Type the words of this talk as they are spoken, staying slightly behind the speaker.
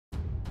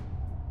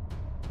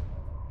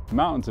The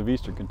mountains of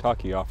eastern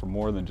Kentucky offer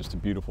more than just a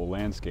beautiful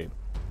landscape.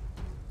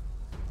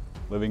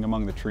 Living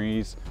among the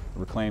trees, the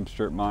reclaimed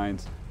strip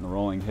mines, and the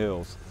rolling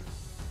hills,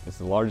 it's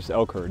the largest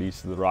elk herd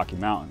east of the Rocky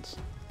Mountains.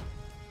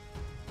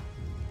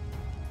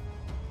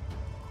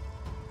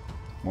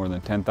 More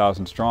than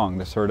 10,000 strong,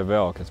 this herd of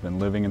elk has been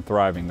living and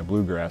thriving in the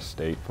bluegrass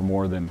state for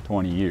more than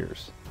 20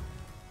 years.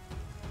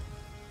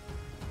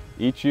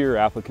 Each year,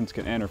 applicants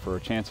can enter for a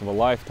chance of a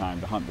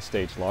lifetime to hunt the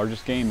state's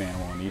largest game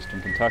animal in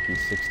eastern Kentucky's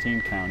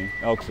 16-county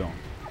elk zone,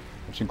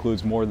 which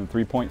includes more than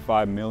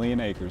 3.5 million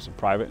acres of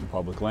private and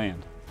public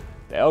land.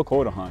 The elk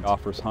quota hunt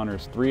offers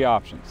hunters 3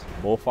 options: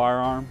 bull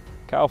firearm,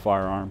 cow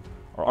firearm,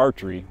 or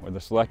archery, where the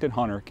selected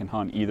hunter can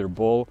hunt either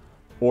bull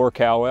or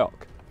cow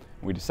elk.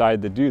 We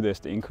decided to do this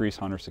to increase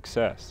hunter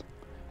success.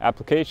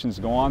 Applications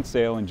go on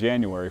sale in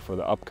January for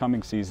the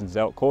upcoming season's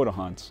elk quota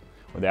hunts,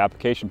 with the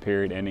application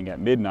period ending at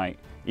midnight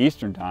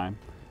Eastern Time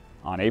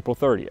on April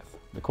 30th.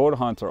 The quota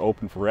hunts are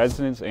open for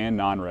residents and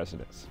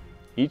non-residents.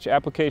 Each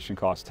application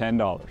costs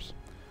 $10.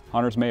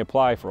 Hunters may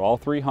apply for all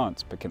 3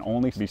 hunts, but can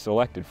only be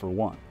selected for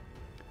one.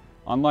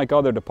 Unlike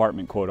other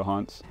department quota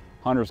hunts,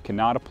 hunters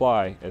cannot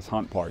apply as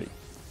hunt party.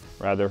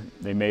 Rather,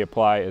 they may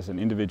apply as an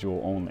individual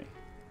only.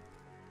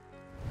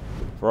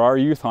 For our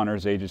youth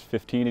hunters ages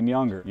 15 and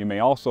younger, you may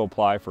also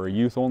apply for a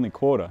youth-only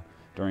quota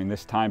during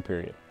this time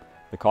period.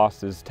 The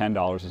cost is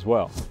 $10 as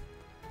well.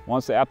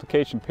 Once the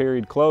application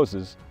period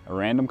closes, a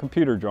random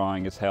computer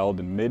drawing is held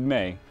in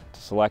mid-May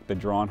to select the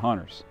drawn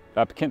hunters.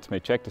 Applicants may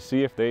check to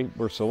see if they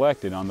were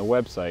selected on the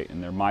website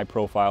in their My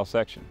Profile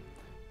section.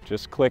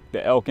 Just click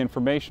the elk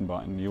information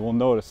button. You will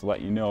notice to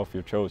let you know if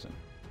you're chosen.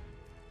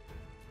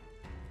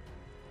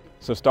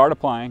 So start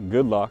applying,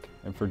 good luck,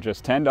 and for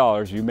just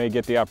 $10 you may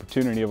get the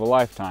opportunity of a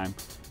lifetime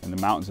in the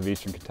mountains of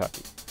eastern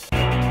Kentucky.